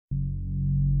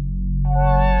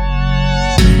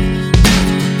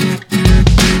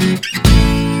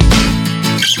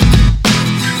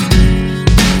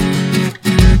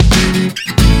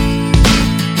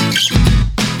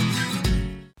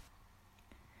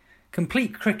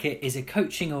Complete Cricket is a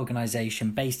coaching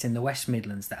organisation based in the West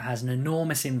Midlands that has an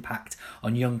enormous impact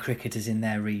on young cricketers in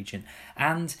their region,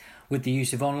 and with the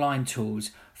use of online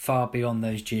tools far beyond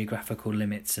those geographical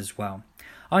limits as well.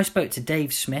 I spoke to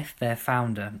Dave Smith, their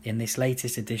founder, in this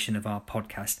latest edition of our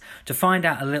podcast to find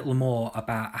out a little more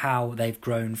about how they've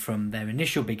grown from their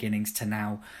initial beginnings to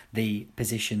now the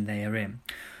position they are in.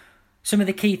 Some of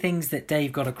the key things that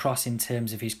Dave got across in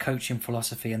terms of his coaching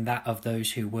philosophy and that of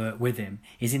those who work with him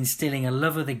is instilling a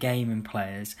love of the game in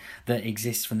players that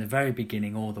exists from the very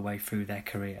beginning all the way through their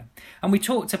career. And we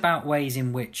talked about ways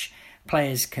in which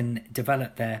players can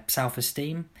develop their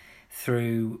self-esteem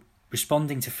through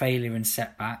responding to failure and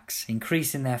setbacks,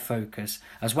 increasing their focus,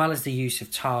 as well as the use of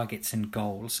targets and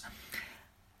goals.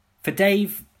 For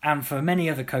Dave, and for many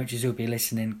other coaches who'll be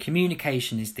listening,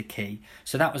 communication is the key.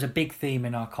 So that was a big theme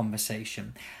in our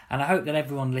conversation. And I hope that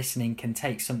everyone listening can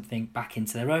take something back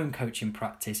into their own coaching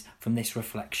practice from this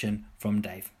reflection from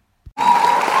Dave.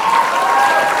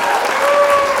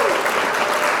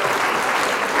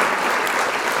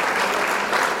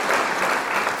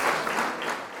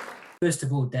 First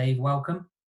of all, Dave, welcome.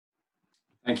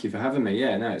 Thank you for having me.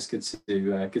 Yeah, no, it's good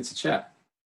to chat.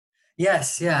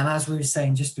 Yes, yeah, and as we were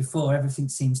saying just before, everything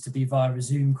seems to be via a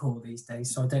Zoom call these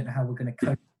days, so I don't know how we're going to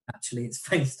cope. Actually, it's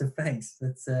face-to-face,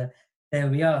 but there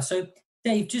we are. So,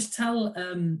 Dave, just tell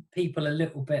people a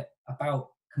little bit about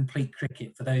Complete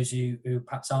Cricket for those who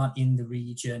perhaps aren't in the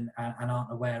region and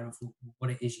aren't aware of what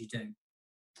it is you do.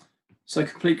 So,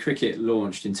 Complete Cricket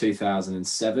launched in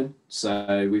 2007,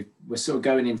 so we're sort of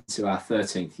going into our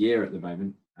 13th year at the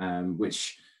moment,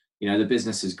 which... You know, the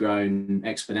business has grown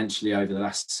exponentially over the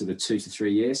last sort of 2 to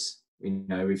 3 years. You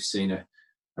know, we've seen a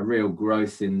real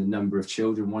growth in the number of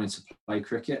children wanting to play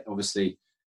cricket. Obviously,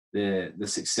 the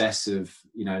success of,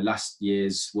 you know, last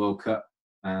year's World Cup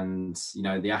and, you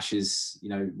know, the Ashes, you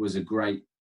know, was a great,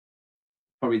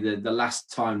 probably the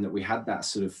last time that we had that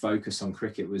sort of focus on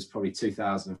cricket was probably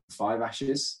 2005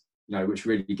 Ashes, you know, which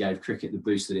really gave cricket the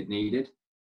boost that it needed.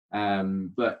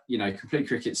 But, you know, Complete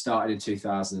Cricket started in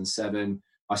 2007.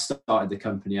 I started the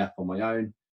company up on my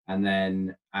own, and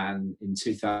then in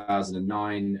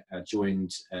 2009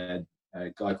 joined a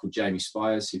guy called Jamie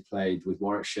Spires, who played with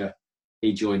Warwickshire.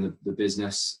 He joined the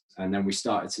business, and then we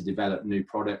started to develop new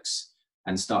products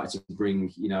and started to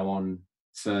bring, you know, on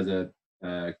further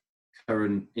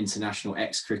current international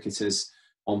ex-cricketers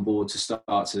on board to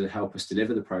start to help us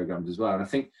deliver the programs as well. And I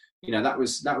think, you know, that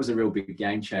was a real big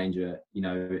game changer, you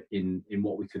know, in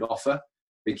what we could offer,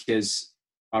 because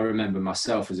I remember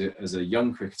myself as a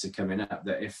young cricketer coming up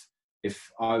that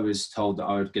if I was told that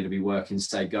I was going to be working,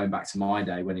 say, going back to my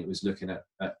day when it was looking at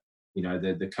you know,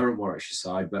 the current Warwickshire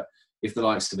side, but if the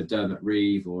likes of a Dermot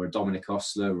Reeve or a Dominic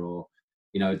Ostler or,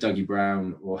 you know, Dougie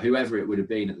Brown or whoever it would have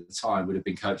been at the time would have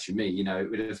been coaching me, you know,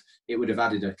 it would have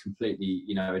added a completely,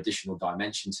 you know, additional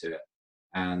dimension to it.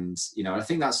 And, you know, I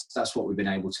think that's what we've been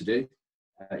able to do.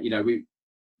 You know, we,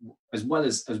 as well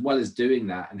as doing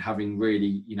that and having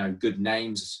really, you know, good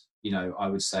names, you know, I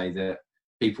would say that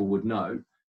people would know.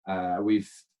 We've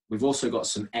also got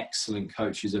some excellent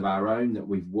coaches of our own that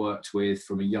we've worked with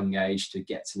from a young age to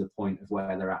get to the point of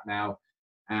where they're at now.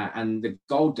 And the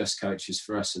gold dust coaches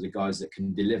for us are the guys that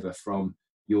can deliver from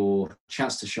your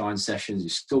chance to shine sessions,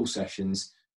 your school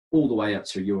sessions, all the way up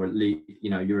to your elite, you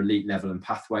know, your elite level and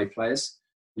pathway players.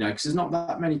 You know, because there's not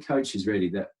that many coaches really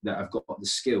that have got the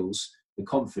skills, the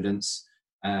confidence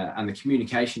and the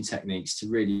communication techniques to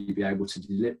really be able to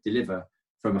deliver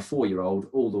from a 4-year-old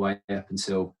all the way up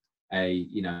until a,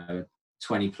 you know,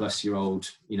 20-plus-year-old,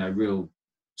 you know, real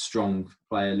strong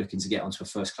player looking to get onto a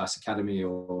first-class academy,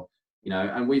 or, you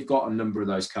know, and we've got a number of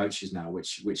those coaches now,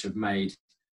 which have made,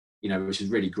 you know, which has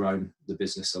really grown the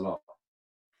business a lot.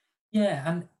 Yeah,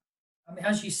 and I mean,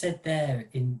 as you said there,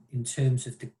 in terms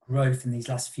of the growth in these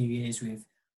last few years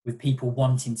with people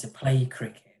wanting to play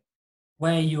cricket,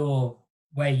 where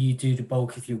you do the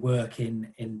bulk of your work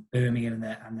in Birmingham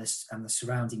and the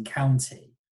surrounding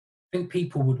county, I think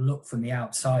people would look from the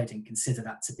outside and consider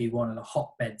that to be one of the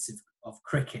hotbeds of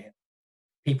cricket.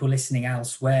 People listening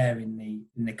elsewhere in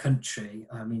the country,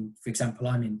 I mean, for example,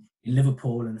 I'm in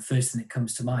Liverpool, and the first thing that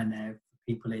comes to mind there for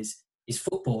people is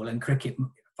football, and cricket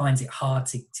finds it hard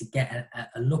to get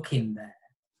a look in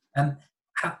there.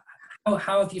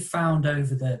 How have you found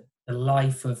over the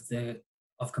life of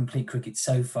Complete Cricket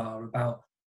so far about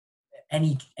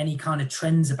any kind of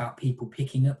trends about people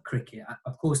picking up cricket?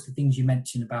 Of course, the things you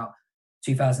mentioned about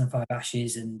 2005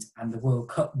 Ashes and the World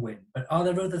Cup win, but are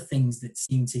there other things that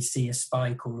seem to see a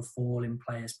spike or a fall in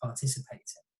players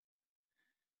participating?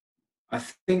 I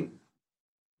think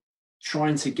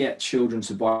trying to get children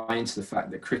to buy into the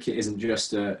fact that cricket isn't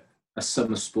just a a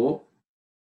summer sport,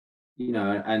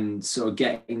 and sort of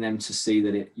getting them to see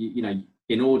that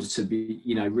in order to be,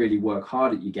 really work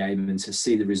hard at your game and to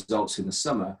see the results in the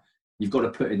summer, you've got to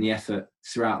put in the effort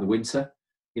throughout the winter.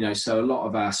 So a lot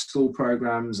of our school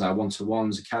programs, our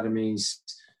one-to-ones, academies,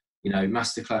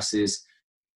 masterclasses,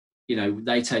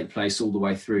 they take place all the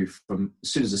way through. From as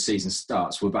soon as the season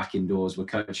starts, we're back indoors, we're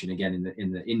coaching again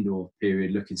in the indoor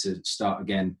period, looking to start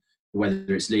again,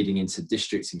 whether it's leading into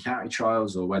districts and county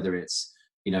trials, or whether it's,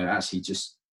 actually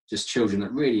just children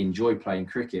that really enjoy playing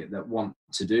cricket that want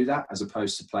to do that as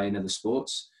opposed to playing other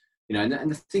sports.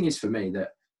 And the thing is for me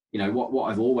that, what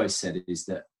I've always said is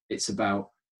that it's about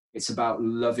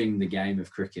loving the game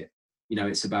of cricket.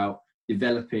 It's about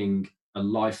developing a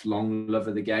lifelong love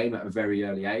of the game at a very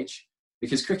early age,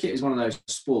 because cricket is one of those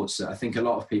sports that I think a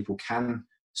lot of people can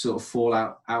sort of fall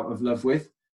out of love with.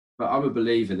 But I'm a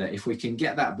believer that if we can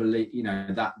get that belief,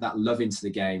 that love into the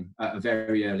game at a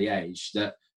very early age,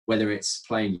 that whether it's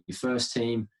playing your first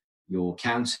team, your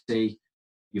county,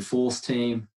 your fourth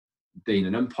team, being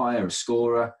an umpire, a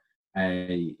scorer,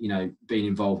 being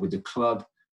involved with the club,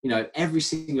 every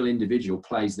single individual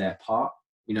plays their part,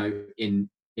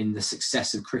 in the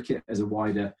success of cricket as a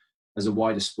wider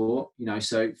sport.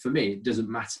 So for me, it doesn't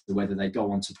matter whether they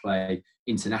go on to play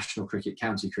international cricket,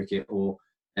 county cricket, or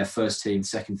their first team,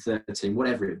 second, third team,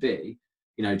 whatever it be.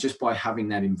 Just by having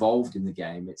them involved in the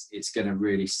game, it's going to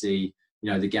really see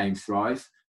the game thrive.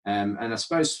 And I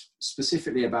suppose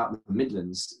specifically about the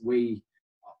Midlands,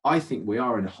 I think we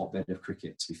are in a hotbed of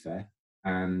cricket, to be fair.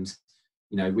 And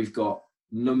we've got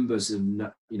numbers of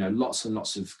lots and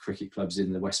lots of cricket clubs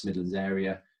in the West Midlands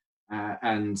area,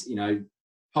 and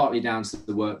partly down to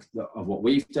the work of what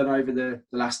we've done over the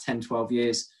last 10-12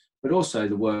 years, but also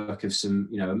the work of some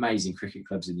amazing cricket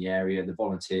clubs in the area, the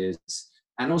volunteers,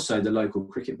 and also the local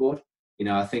cricket board.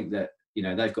 I think that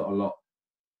they've got a lot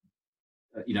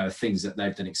things that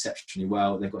they've done exceptionally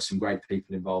well. They've got some great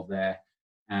people involved there,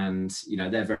 and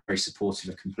they're very, very supportive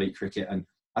of complete cricket. And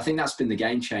I think that's been the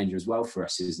game changer as well for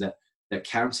us, is that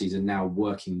counties are now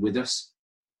working with us.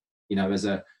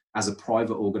 As a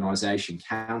private organisation,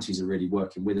 counties are really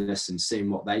working with us and seeing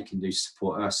what they can do to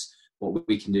support us, what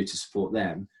we can do to support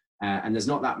them. And there's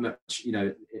not that much,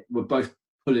 we're both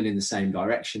pulling in the same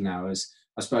direction now. As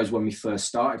I suppose when we first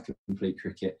started Complete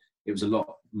Cricket, it was a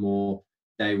lot more,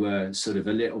 they were sort of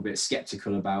a little bit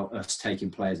sceptical about us taking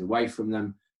players away from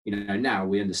them. Now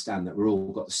we understand that we're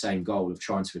all got the same goal of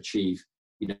trying to achieve,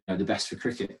 the best for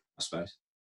cricket, I suppose.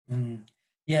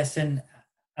 Yes, and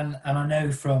I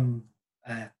know from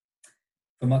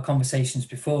my conversations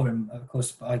before, and of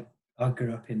course I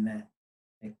grew up in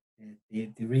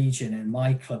the region, and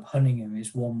my club Hunningham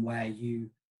is one where you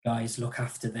guys look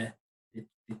after the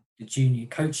junior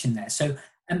coaching there. So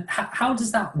how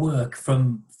does that work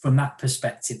from that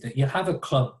perspective, that you have a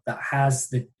club that has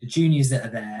the juniors that are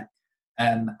there,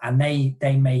 and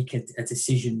they make a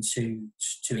decision to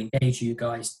engage you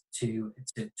guys to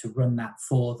run that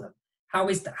for them?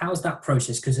 How's that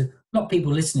process? Because a lot of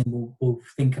people listening will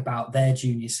think about their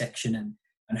junior section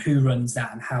and who runs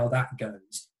that and how that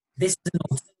goes. This is an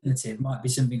alternative, might be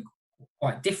something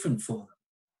quite different for them.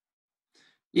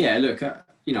 Yeah, look,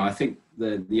 I think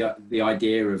the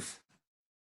idea of,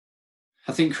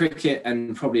 I think cricket,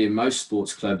 and probably in most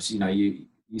sports clubs, you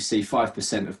see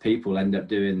 5% of people end up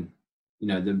doing,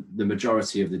 the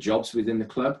majority of the jobs within the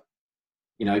club.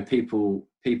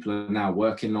 People are now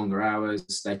working longer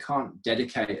hours. They can't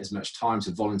dedicate as much time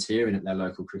to volunteering at their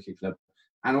local cricket club.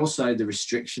 And also the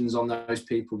restrictions on those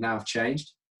people now have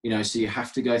changed. So you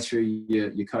have to go through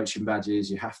your coaching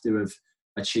badges. You have to have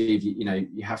achieved,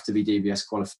 you have to be DBS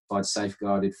qualified,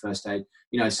 safeguarded, first aid.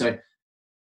 So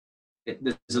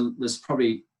there's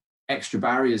probably extra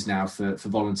barriers now for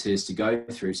volunteers to go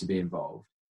through to be involved.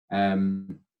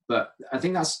 But I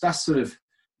think that's sort of,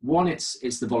 one,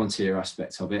 it's the volunteer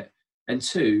aspect of it, and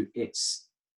two, it's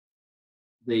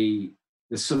the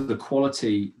sort of the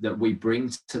quality that we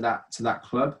bring to that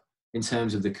club in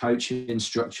terms of the coaching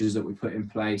structures that we put in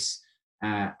place,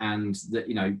 and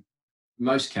that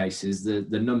most cases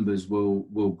the numbers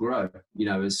will grow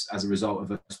as a result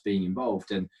of us being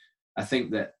involved. And I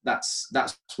think that's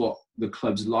what the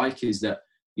clubs like, is that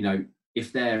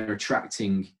if they're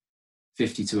attracting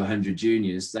 50 to 100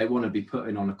 juniors, they want to be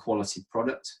putting on a quality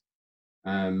product,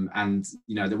 and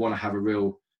they want to have a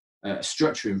real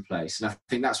structure in place. And I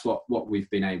think that's what we've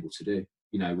been able to do.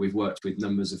 We've worked with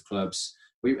numbers of clubs.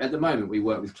 At the moment we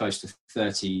work with close to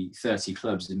 30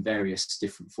 clubs in various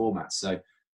different formats. So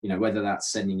whether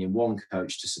that's sending in one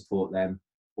coach to support them,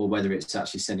 or whether it's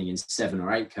actually sending in 7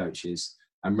 or 8 coaches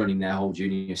and running their whole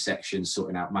junior section,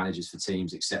 sorting out managers for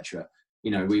teams, etc.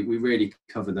 we really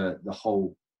cover the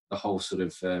whole sort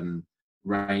of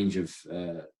range of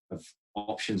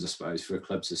options, I suppose, for a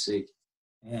club to seek.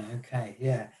 Yeah. Okay.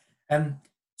 Yeah.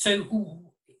 So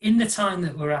in the time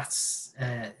that we're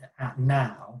at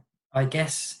now, I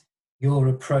guess your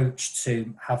approach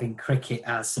to having cricket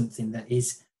as something that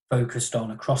is focused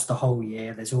on across the whole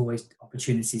year, there's always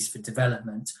opportunities for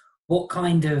development. What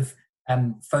kind of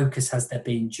focus has there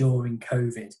been during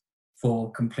COVID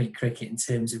for Complete Cricket in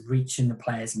terms of reaching the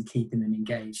players and keeping them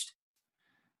engaged?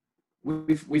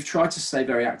 We've tried to stay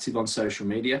very active on social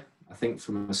media. I think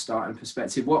from a starting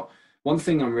perspective, one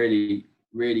thing I'm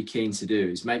really keen to do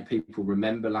is make people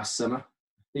remember last summer.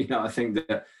 I think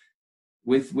that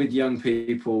with young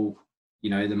people,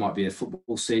 there might be a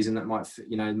football season that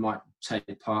might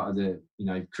take part of the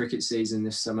cricket season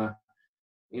this summer.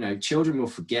 Children will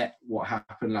forget what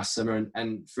happened last summer,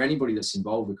 and for anybody that's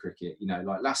involved with cricket,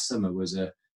 like last summer was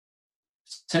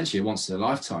potentially a once in a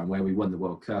lifetime where we won the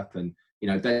World Cup, and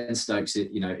Ben Stokes'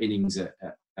 innings at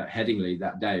Headingley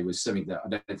that day was something that I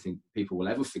don't think people will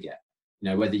ever forget.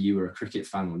 Whether you were a cricket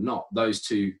fan or not, those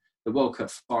two, the World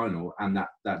Cup final and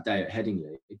that day at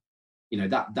Headingley,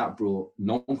 that brought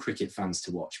non-cricket fans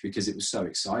to watch because it was so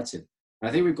exciting. And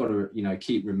I think we've got to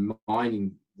keep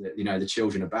reminding the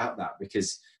children about that,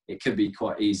 because it could be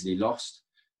quite easily lost.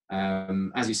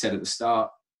 As you said at the start,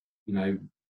 I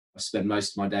spend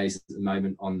most of my days at the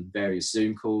moment on various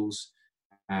Zoom calls,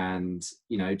 and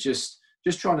just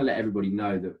trying to let everybody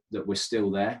know that we're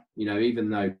still there. Even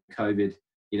though COVID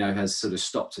has sort of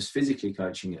stopped us physically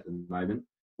coaching at the moment,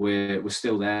 we're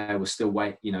still there. We're still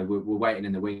we're waiting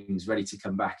in the wings, ready to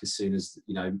come back as soon as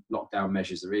lockdown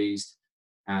measures are eased,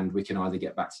 and we can either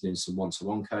get back to doing some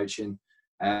one-to-one coaching.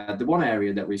 The one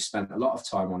area that we've spent a lot of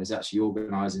time on is actually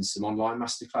organising some online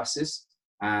masterclasses,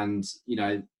 and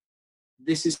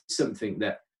this is something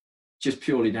that just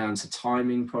purely down to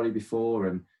timing probably before,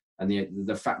 and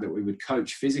the fact that we would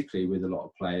coach physically with a lot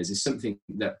of players is something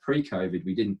that pre-COVID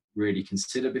we didn't really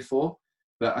consider before.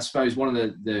 But I suppose one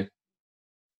of the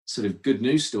sort of good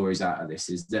news stories out of this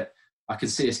is that I can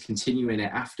see us continuing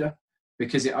it after,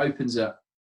 because it opens up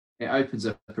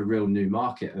a real new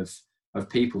market of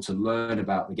people to learn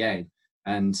about the game.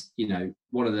 And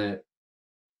one of the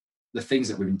things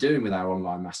that we've been doing with our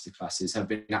online masterclasses have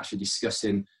been actually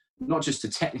discussing not just the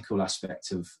technical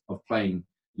aspect of playing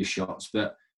your shots,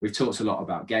 but we've talked a lot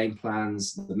about game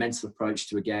plans, the mental approach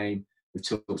to a game. We've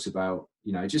talked about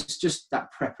just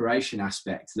that preparation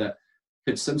aspect that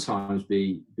could sometimes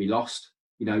be lost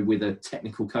with a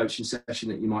technical coaching session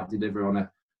that you might deliver on a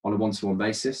one-to-one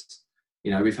basis.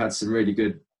 We've had some really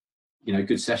good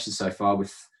sessions so far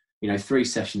with 3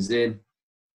 sessions in,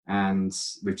 and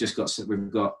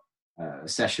we've got a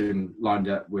session lined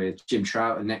up with Jim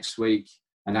Troughton next week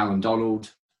and Alan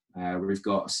Donald. We've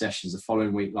got sessions the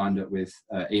following week lined up with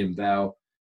Ian Bell,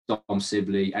 Dom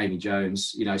Sibley, Amy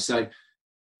Jones. So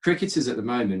cricketers at the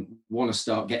moment want to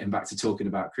start getting back to talking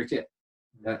about cricket,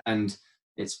 and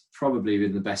it's probably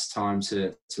been the best time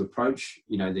to approach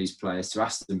these players, to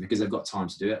ask them, because they've got time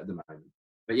to do it at the moment.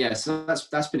 But yeah, so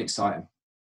that's been exciting.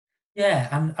 Yeah,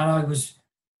 and I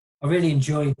really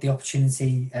enjoyed the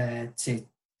opportunity to.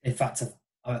 In fact,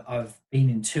 I've been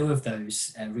in 2 of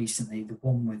those recently. The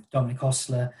one with Dominic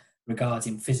Osler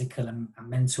regarding physical and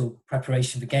mental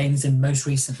preparation for games, and most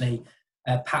recently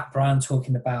Pat Brown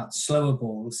talking about slower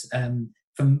balls.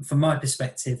 From my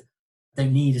perspective, I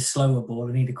don't need a slower ball,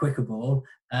 I need a quicker ball.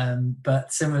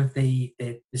 But some of the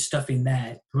stuff in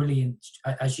there, brilliant,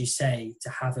 as you say, to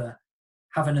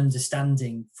have an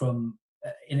understanding from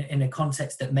in a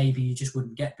context that maybe you just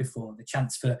wouldn't get before. The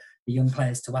chance for the young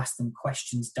players to ask them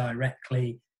questions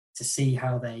directly, to see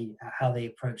how they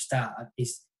approach that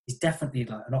is definitely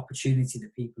like an opportunity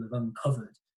that people have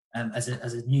uncovered as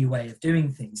a new way of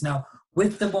doing things. Now,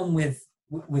 with the one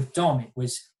with Dom, it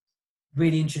was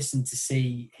really interesting to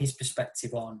see his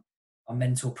perspective on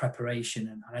mental preparation,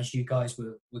 and as you guys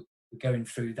were going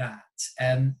through that,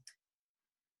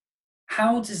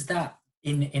 how does that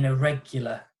in a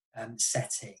regular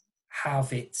setting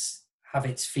have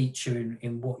its feature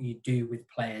in what you do with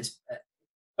players,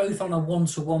 both on a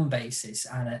one-to-one basis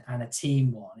and a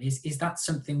team one? Is that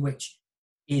something which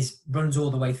runs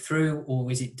all the way through, or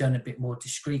is it done a bit more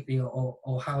discreetly,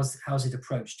 or how's it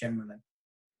approached generally?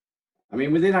 I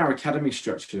mean, within our academy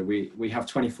structure, we have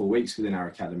 24 weeks within our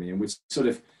academy, and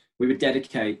we would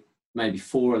dedicate maybe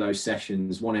 4 of those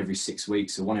sessions, one every 6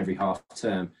 weeks or one every half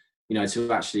term,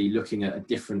 to actually looking at a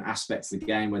different aspects of the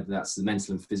game, whether that's the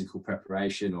mental and physical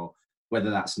preparation, or whether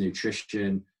that's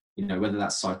nutrition, whether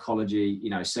that's psychology,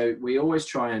 So we always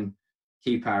try and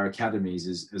keep our academies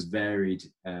as varied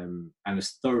and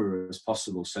as thorough as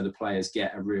possible, so the players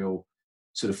get a real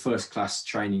sort of first-class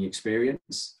training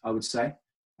experience, I would say.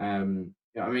 I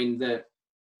mean,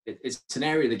 it's an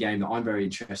area of the game that I'm very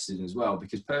interested in as well,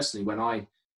 because personally, when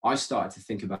I started to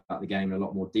think about the game in a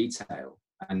lot more detail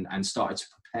and started to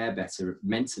prepare better,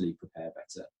 mentally prepare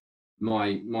better,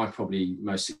 my probably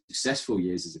most successful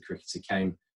years as a cricketer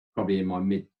came probably in my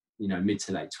mid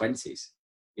to late 20s.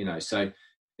 So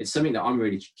it's something that I'm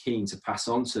really keen to pass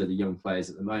on to the young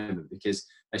players at the moment, because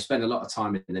they spend a lot of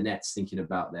time in the nets thinking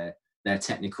about their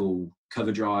technical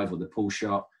cover drive or the pull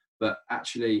shot. But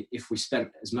actually, if we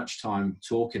spent as much time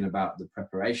talking about the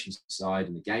preparation side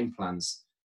and the game plans,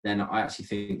 then I actually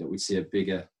think that we'd see a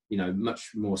bigger, much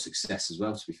more success as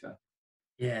well, to be fair.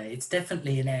 Yeah, it's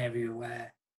definitely an area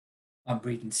where I'm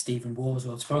reading Stephen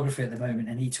Warsaw's photography at the moment,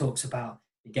 and he talks about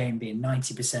the game being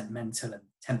 90% mental and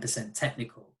 10%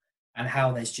 technical, and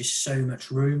how there's just so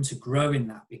much room to grow in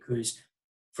that, because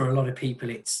for a lot of people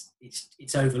it's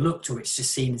overlooked, or it's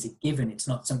just seen as a given. It's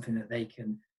not something that they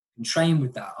can train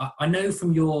with that. I know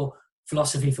from your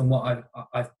philosophy, from what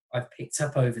I've picked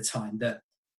up over time, that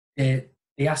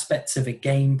the aspects of a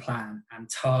game plan and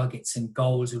targets and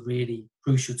goals are really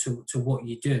crucial to what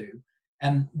you do.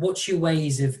 What's your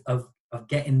ways of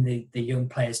getting the young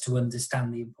players to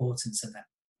understand the importance of that?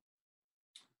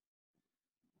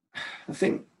 I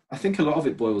think a lot of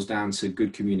it boils down to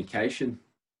good communication,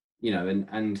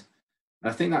 and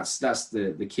I think that's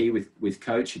the key with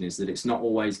coaching, is that it's not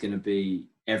always going to be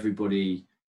everybody,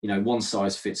 one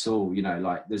size fits all.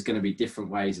 Like, there's going to be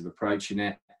different ways of approaching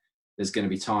it. There's going to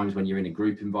be times when you're in a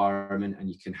group environment and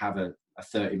you can have a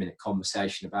 30-minute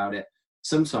conversation about it.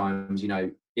 Sometimes,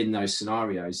 in those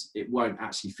scenarios, it won't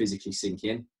actually physically sink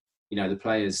in. The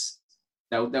players,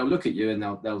 they'll look at you and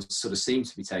they'll sort of seem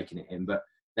to be taking it in, but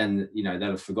then they'll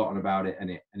have forgotten about it,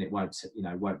 and it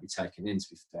won't be taken in, to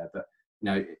be fair. But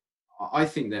I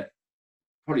think that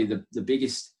probably the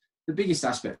biggest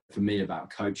aspect for me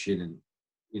about coaching, and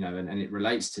and it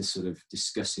relates to sort of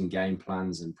discussing game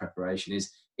plans and preparation,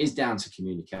 is down to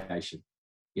communication.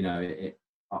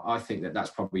 I think that that's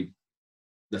probably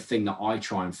the thing that I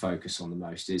try and focus on the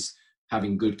most, is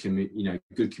having good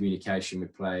communication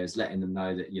with players, letting them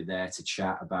know that you're there to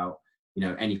chat about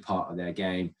any part of their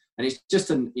game. And it's just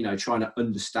trying to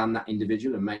understand that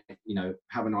individual and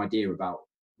have an idea about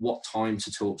what time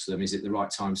to talk to them. Is it the right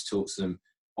time to talk to them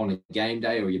on a game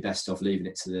day, or you're best off leaving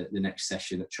it to the next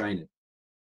session at training?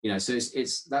 So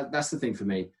that's the thing for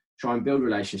me. Try and build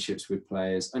relationships with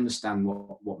players, understand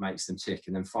what makes them tick,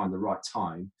 and then find the right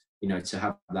time, to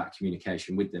have that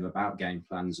communication with them about game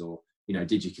plans, or,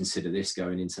 did you consider this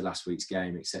going into last week's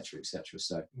game, et cetera, et cetera.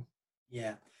 So,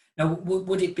 yeah. Now,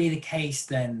 would it be the case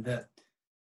then that,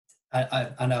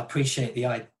 and I appreciate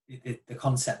the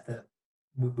concept that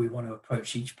we want to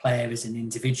approach each player as an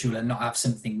individual and not have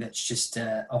something that's just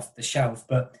off the shelf,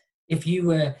 but if you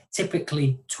were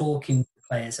typically talking to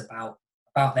players about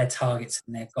their targets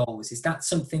and their goals, is that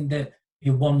something that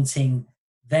you're wanting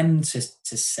them to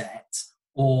set,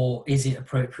 or is it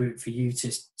appropriate for you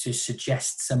to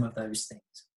suggest some of those things?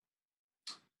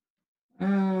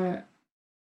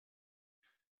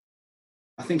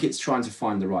 I think it's trying to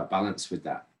find the right balance with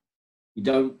that. You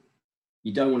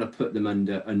don't want to put them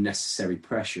under unnecessary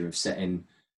pressure of setting,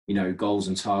 goals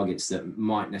and targets that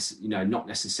might not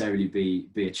necessarily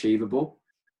be achievable.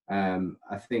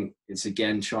 I think it's,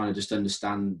 again, trying to just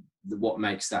understand what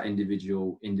makes that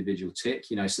individual tick.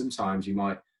 Sometimes you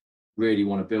might really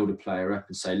want to build a player up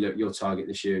and say, look, your target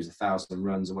this year is 1,000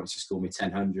 runs. I want you to score me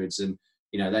 10 hundreds. And,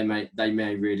 they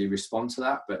may really respond to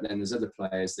that. But then there's other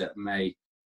players that may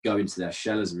go into their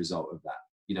shell as a result of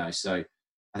that. So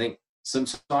I think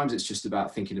sometimes it's just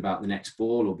about thinking about the next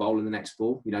ball or bowling the next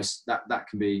ball. That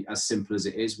can be as simple as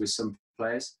it is with some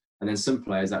players. And then some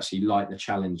players actually like the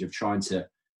challenge of trying to,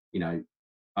 there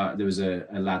was a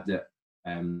lad that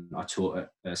I taught at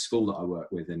a school that I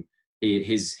work with, and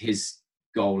his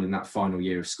goal in that final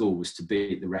year of school was to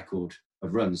beat the record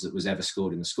of runs that was ever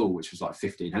scored in the school, which was like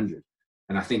 1,500.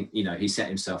 And I think, he set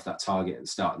himself that target at the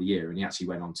start of the year, and he actually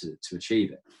went on to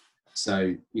achieve it.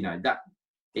 So, that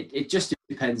it just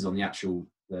depends on the actual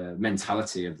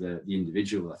mentality of the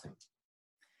individual, I think.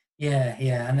 Yeah.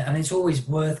 And it's always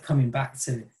worth coming back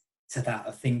to that,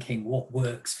 of thinking what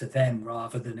works for them,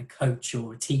 rather than a coach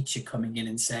or a teacher coming in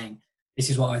and saying, this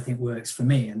is what I think works for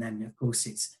me. And then, of course,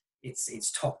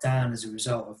 it's top down as a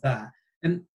result of that.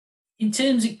 And in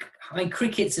terms of,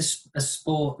 cricket's a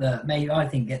sport that I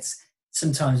think gets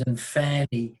sometimes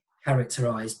unfairly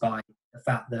characterised by the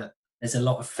fact that there's a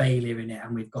lot of failure in it,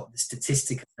 and we've got the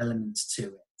statistical elements to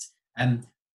it.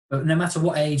 But no matter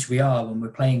what age we are when we're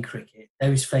playing cricket,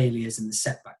 those failures and the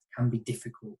setbacks can be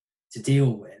difficult to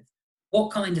deal with. What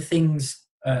kind of things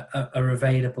are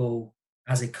available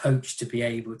as a coach to be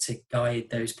able to guide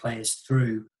those players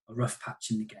through a rough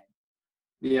patch in the game?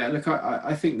 Yeah, look,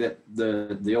 I think that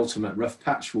the ultimate rough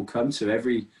patch will come to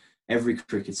every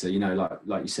cricketer. You know,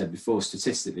 like you said before,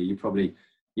 statistically,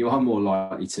 you are more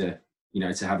likely to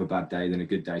have a bad day than a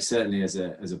good day. Certainly as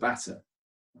a batter,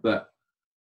 but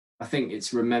I think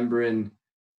it's remembering.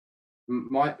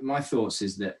 My thoughts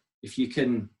is that if you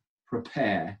can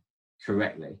prepare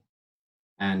correctly,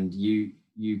 and you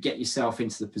get yourself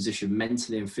into the position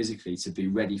mentally and physically to be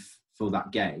ready for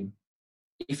that game,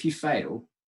 if you fail,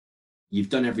 you've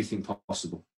done everything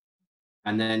possible,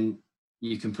 and then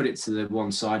you can put it to the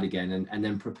one side again, and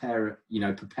then prepare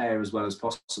as well as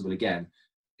possible again,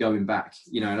 going back.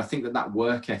 And I think that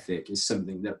work ethic is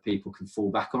something that people can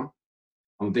fall back on.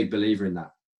 I'm a big believer in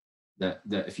that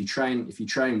if you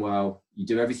train well, you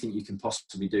do everything you can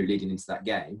possibly do leading into that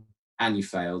game, and you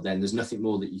fail, then there's nothing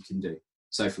more that you can do.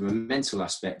 So from a mental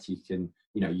aspect, you can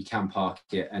park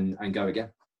it and go again.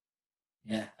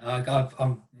 Yeah,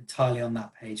 I'm entirely on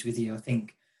that page with you.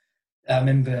 I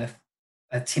remember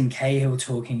Tim Cahill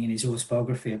talking in his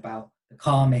autobiography about the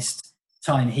calmest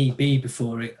time he'd be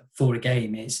before a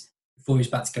game is before he's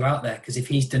about to go out there, because if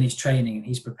he's done his training and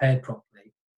he's prepared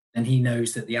properly, then he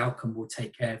knows that the outcome will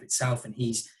take care of itself, and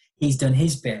he's done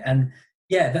his bit. And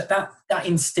yeah, that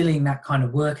instilling that kind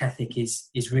of work ethic is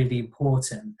really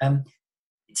important.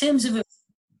 In terms of a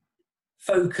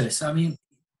focus, I mean,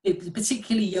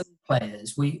 particularly young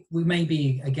players, we may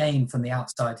be, again, from the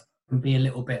outside, can be a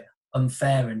little bit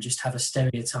unfair and just have a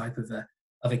stereotype of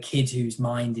a kid whose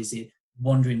mind is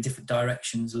wandering in different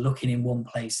directions, looking in one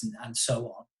place and so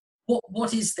on.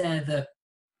 What is there that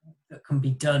can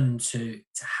be done to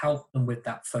help them with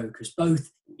that focus, both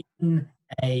in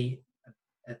a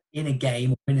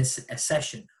game or in a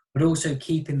session, but also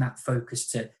keeping that focus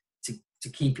to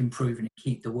keep improving and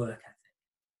keep the work ethic?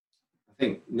 I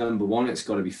think number one, it's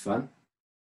got to be fun.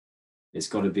 It's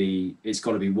got to be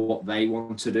what they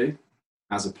want to do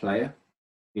as a player.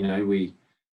 We've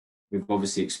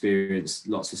obviously experienced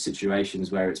lots of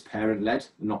situations where it's parent-led,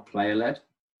 not player-led.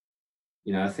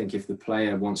 I think if the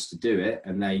player wants to do it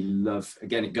and they love,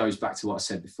 again, it goes back to what I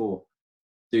said before,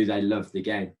 do they love the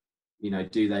game?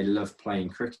 Do they love playing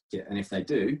cricket? And if they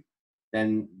do,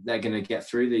 then they're going to get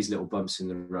through these little bumps in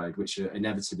the road, which are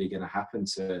inevitably going to happen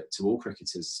to all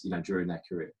cricketers, during their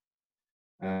career.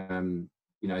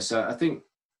 So I think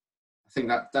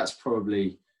that's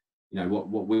probably,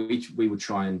 what we would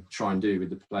try and do with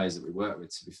the players that we work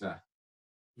with, to be fair.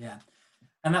 Yeah.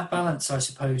 And that balance, I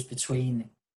suppose, between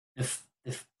the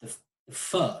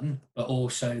fun, but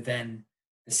also then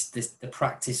the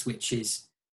practice, which is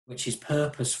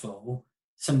purposeful.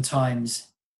 Sometimes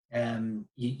I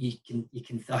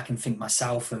can think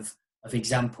myself of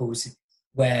examples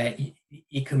where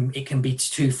it can be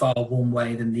too far one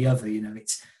way than the other.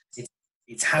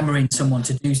 It's hammering someone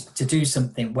to do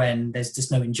something when there's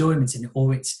just no enjoyment in it,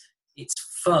 or it's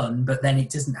fun, but then it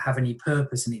doesn't have any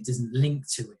purpose and it doesn't link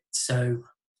to it. So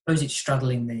I suppose it's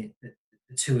straddling the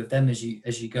two of them as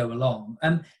you go along.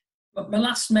 But my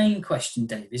last main question,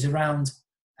 Dave, is around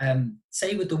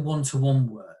say with the one-to-one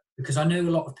work, because I know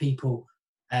a lot of people,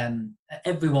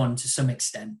 everyone to some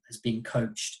extent has been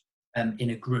coached in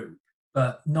a group,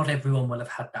 but not everyone will have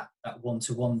had that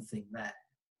one-to-one thing there.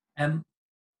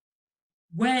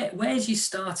 Where's your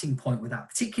starting point with that,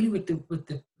 particularly with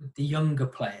the younger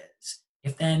players,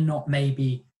 if they're not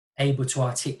maybe able to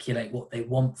articulate what they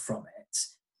want from it?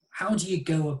 How do you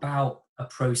go about a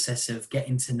process of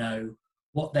getting to know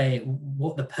what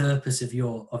the purpose of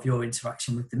your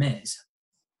interaction with them is?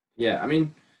 Yeah, I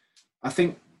mean, I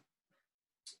think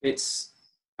it's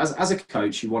as a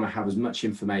coach, you want to have as much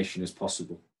information as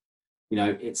possible.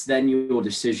 It's then your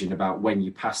decision about when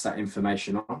you pass that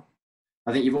information on.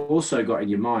 I think you've also got in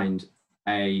your mind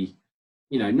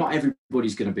not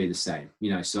everybody's going to be the same,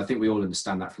 so I think we all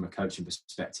understand that from a coaching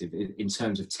perspective in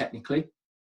terms of technically.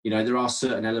 There are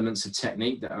certain elements of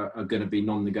technique that are going to be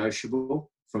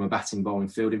non-negotiable from a batting, bowling,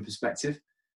 fielding perspective.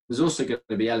 There's also going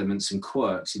to be elements and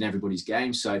quirks in everybody's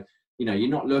game. So, you're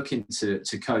not looking to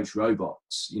coach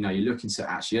robots. You're looking to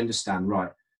actually understand,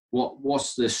 right,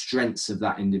 what's the strengths of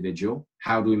that individual?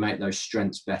 How do we make those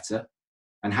strengths better?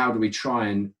 And how do we try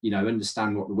and,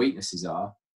 understand what the weaknesses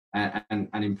are and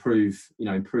improve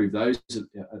those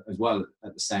as well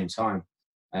at the same time.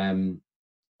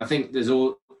 I think there's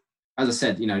all, as I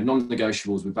said,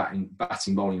 non-negotiables with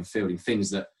batting, bowling and fielding, things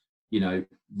that,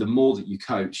 the more that you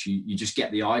coach, you just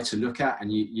get the eye to look at,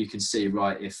 and you can see,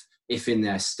 right, if in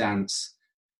their stance,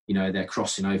 they're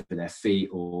crossing over their feet,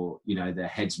 or, their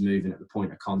head's moving at the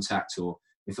point of contact, or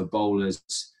if a bowler's,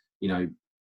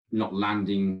 not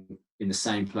landing in the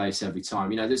same place every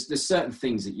time. There's certain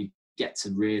things that you get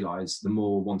to realise the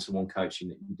more one-to-one coaching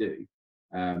that you do.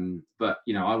 But,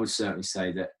 I would certainly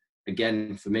say that,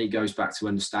 again, for me, goes back to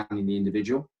understanding the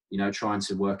individual, trying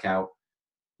to work out,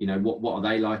 what are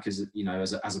they like as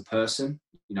a person,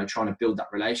 trying to build that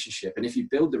relationship. And if you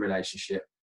build the relationship,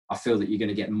 I feel that you're going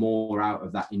to get more out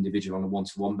of that individual on a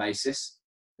one-to-one basis,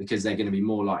 because they're going to be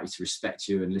more likely to respect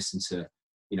you and listen to,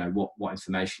 what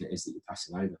information it is that you're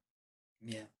passing over.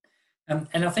 Yeah.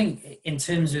 And I think in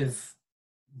terms of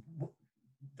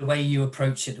the way you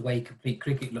approach it, the way Complete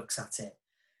Cricket looks at it,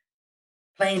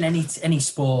 playing any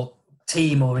sport,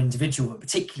 team or individual, but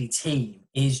particularly team,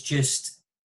 is just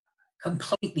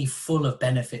completely full of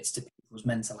benefits to people's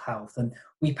mental health. And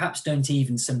we perhaps don't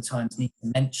even sometimes need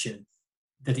to mention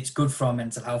that it's good for our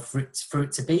mental health for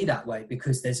it to be that way,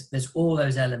 because there's all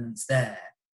those elements there.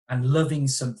 And loving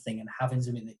something and having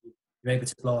something that you're able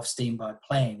to blow off steam by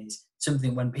playing is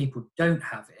something, when people don't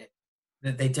have it,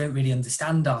 that they don't really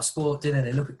understand our sport, do they?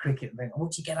 They look at cricket and think, oh,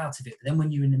 what do you get out of it? But then when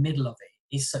you're in the middle of it,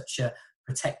 it's such a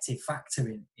protective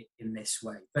factor in this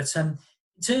way. But in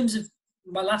terms of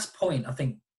my last point, I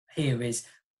think here is,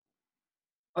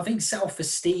 I think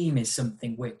self-esteem is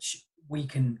something which we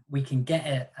can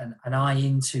get an eye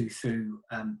into through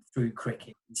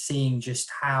cricket, and seeing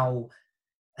just how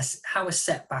a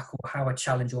setback or how a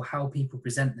challenge or how people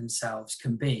present themselves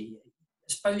can be.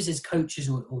 I suppose as coaches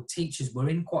or teachers, we're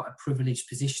in quite a privileged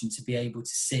position to be able to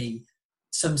see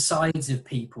some sides of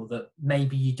people that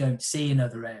maybe you don't see in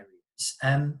other areas.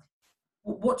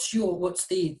 What's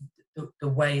the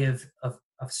way of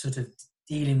sort of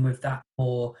dealing with that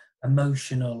more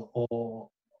emotional or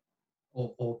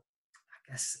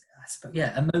I suppose,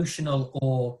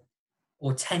 emotional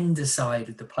or tender side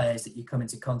of the players that you come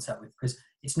into contact with? Because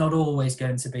it's not always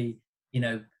going to be,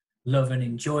 love and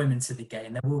enjoyment of the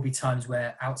game. There will be times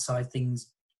where outside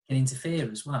things can interfere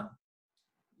as well.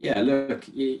 Yeah, look,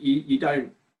 you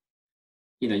don't,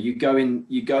 you go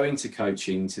into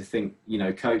coaching to think,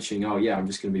 coaching, oh yeah, I'm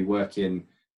just going to be working,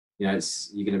 you're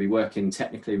going to be working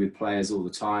technically with players all the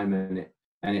time, and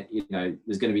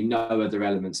there's going to be no other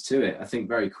elements to it. I think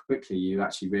very quickly you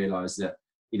actually realise that,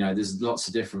 there's lots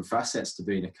of different facets to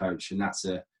being a coach, and that's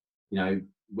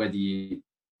whether you,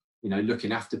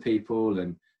 looking after people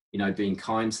and, being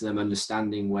kind to them,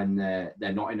 understanding when they're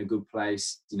not in a good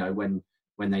place, when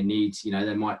they need,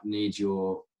 they might need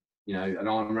your, an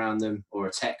arm around them or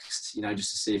a text,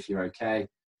 just to see if you're okay.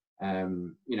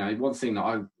 One thing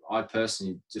that I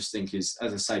personally just think is,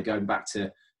 as I say, going back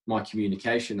to my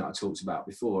communication that I talked about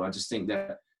before, I just think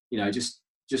that,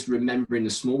 just remembering the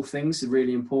small things are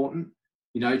really important,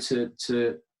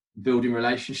 to building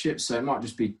relationships. So it might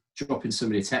just be dropping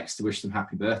somebody a text to wish them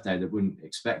happy birthday that wouldn't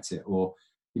expect it, or,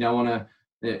 on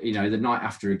the night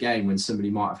after a game when somebody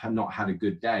might have not had a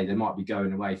good day, they might be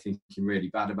going away thinking really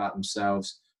bad about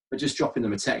themselves, but just dropping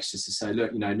them a text just to say,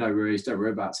 look, no worries, don't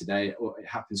worry about today. It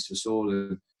happens to us all,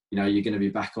 and you're going to be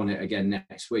back on it again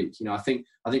next week. I think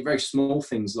very small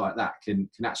things like that can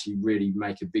actually really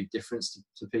make a big difference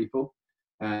to people.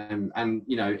 And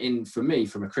for me,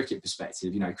 from a cricket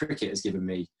perspective, cricket has given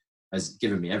me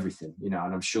everything, and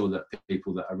I'm sure that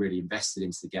people that are really invested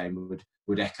into the game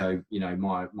would echo,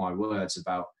 my words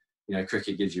about,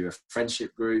 cricket gives you a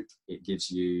friendship group. It gives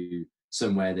you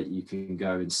somewhere that you can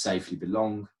go and safely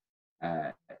belong.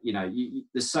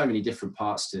 There's so many different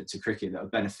parts to cricket that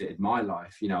have benefited my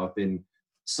life. I've been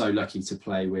so lucky to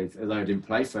play with, although I didn't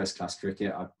play first class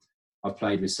cricket, I've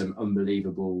played with some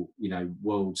unbelievable,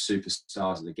 world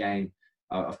superstars of the game.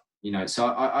 So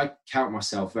I count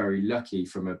myself very lucky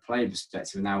from a playing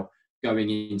perspective. And now going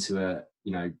into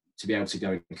to be able to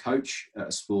go and coach at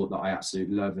a sport that I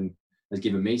absolutely love and has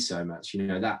given me so much,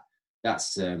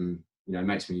 that's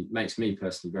makes me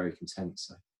personally very content.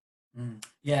 So.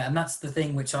 Yeah, and that's the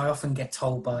thing which I often get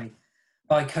told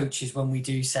by coaches when we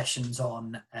do sessions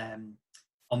on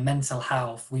mental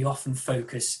health. We often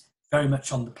focus very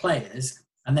much on the players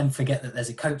and then forget that there's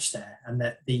a coach there, and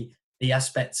that the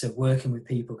aspects of working with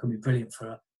people can be brilliant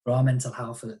for our mental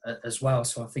health as well.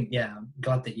 So I think, yeah, I'm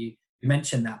glad that you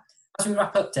mentioned that. As we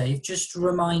wrap up, Dave, just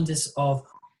remind us of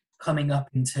coming up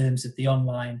in terms of the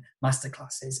online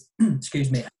masterclasses.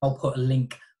 Excuse me. I'll put a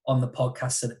link on the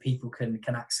podcast so that people can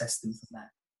access them from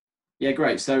there. Yeah,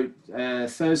 great. So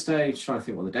Thursday, just trying to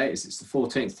think what the date is. It's the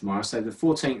 14th tomorrow. So the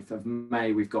 14th of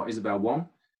May, we've got Isabel Wong.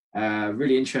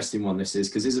 Really interesting one this is,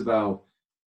 because Isabel,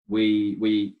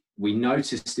 we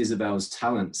noticed Isabel's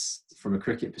talents from a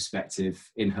cricket perspective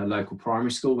in her local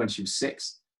primary school when she was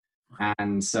 6.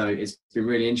 And so it's been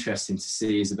really interesting to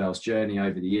see Isabel's journey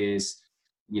over the years.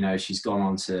 You know, she's gone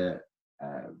on to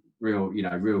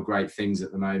real great things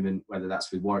at the moment, whether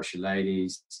that's with Warwickshire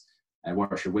Ladies,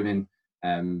 Warwickshire Women,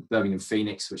 Birmingham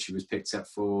Phoenix, which she was picked up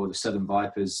for, the Southern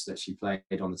Vipers that she played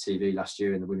on the TV last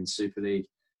year in the Women's Super League.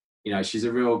 You know, she's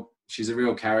a real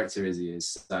character, Izzy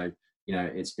is. So, you know,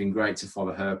 it's been great to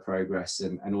follow her progress,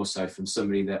 and also from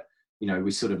somebody that, you know,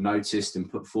 we sort of noticed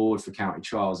and put forward for county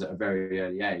trials at a very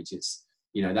early age. It's,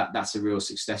 you know, that's a real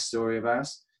success story of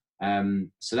ours.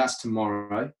 So that's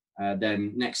tomorrow.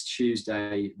 Then next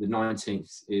Tuesday, the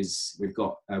 19th, we've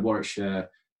got Warwickshire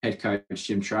head coach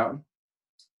Jim Troughton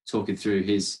talking through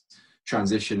his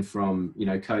transition from, you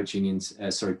know,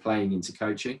 playing into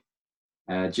coaching.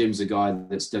 Jim's a guy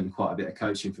that's done quite a bit of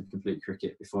coaching for Complete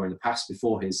Cricket before in the past,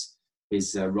 before his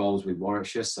roles with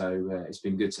Warwickshire. So it's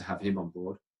been good to have him on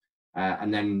board.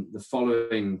 And then the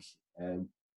following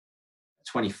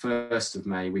 21st of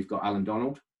May, we've got Alan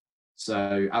Donald.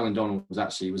 So Alan Donald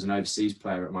was an overseas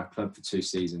player at my club for 2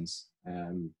 seasons.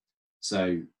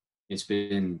 So it's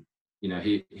been, you know,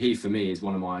 he for me is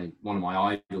one of my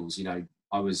idols. You know,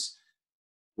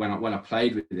 when I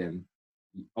played with him,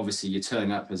 obviously you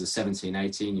turn up as a 17,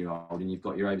 18-year-old and you've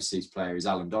got your overseas player is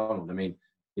Alan Donald. I mean,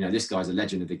 you know, this guy's a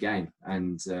legend of the game,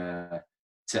 and to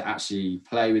actually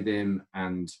play with him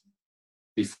and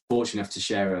be fortunate enough to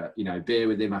share a beer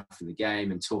with him after the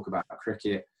game and talk about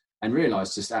cricket and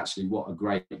realise just actually what a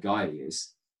great guy he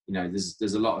is. You know,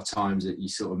 there's a lot of times that you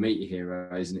sort of meet your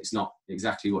heroes and it's not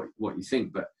exactly what you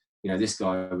think, but you know, this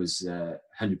guy was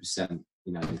 100%,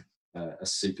 you know, a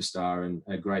superstar and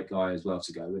a great guy as well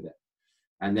to go with it.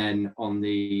 And then on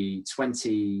the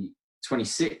 26th,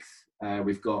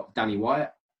 we've got Danny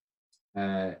Wyatt,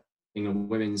 England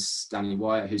Women's Danny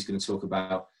Wyatt, who's going to talk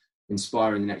about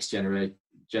inspiring the next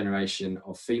generation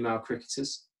of female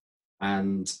cricketers.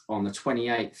 And on the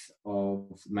 28th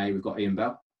of May, we've got Ian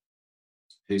Bell,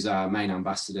 who's our main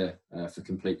ambassador for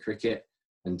Complete Cricket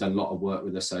and done a lot of work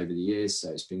with us over the years. So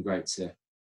it's been great to,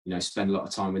 you know, spend a lot of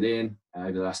time with Ian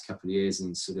over the last couple of years,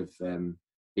 and sort of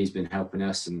he's been helping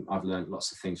us, and I've learned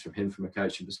lots of things from him from a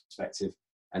coaching perspective.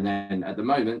 And then at the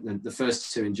moment, the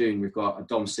first 2 in June, we've got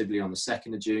Dom Sibley on the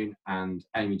 2nd of June and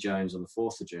Amy Jones on the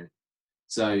 4th of June.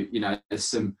 So, you know, there's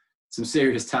some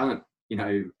serious talent, you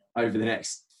know, over the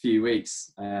next few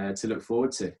weeks to look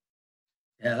forward to.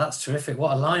 Yeah, that's terrific.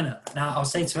 What a lineup. Now, I'll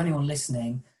say to anyone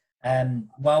listening,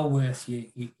 well worth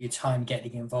your time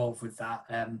getting involved with that.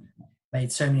 Made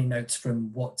so many notes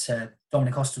from what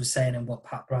Dominic Oster was saying and what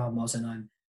Pat Brown was, and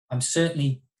I'm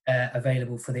certainly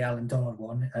available for the Alan Donald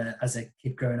one as a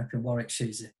kid growing up in Warwickshire,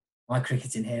 who's my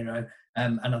cricketing hero.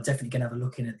 And I'm definitely going to have a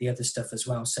look in at the other stuff as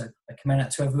well. So I commend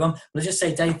that to everyone. But I'll just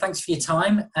say, Dave, thanks for your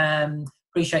time.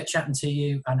 Appreciate chatting to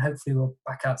you, and hopefully we'll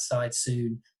back outside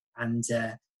soon and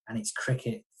it's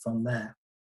cricket from there.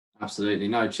 Absolutely.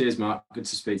 No, cheers, Mark. Good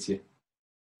to speak to you.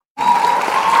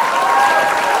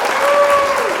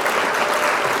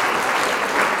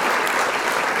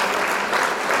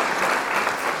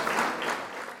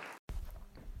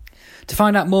 To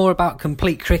find out more about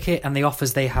Complete Cricket and the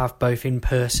offers they have both in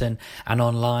person and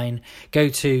online, go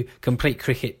to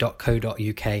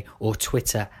completecricket.co.uk or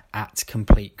Twitter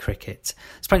 @CompleteCricket.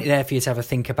 There's plenty there for you to have a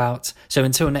think about. So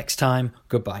until next time,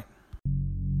 goodbye.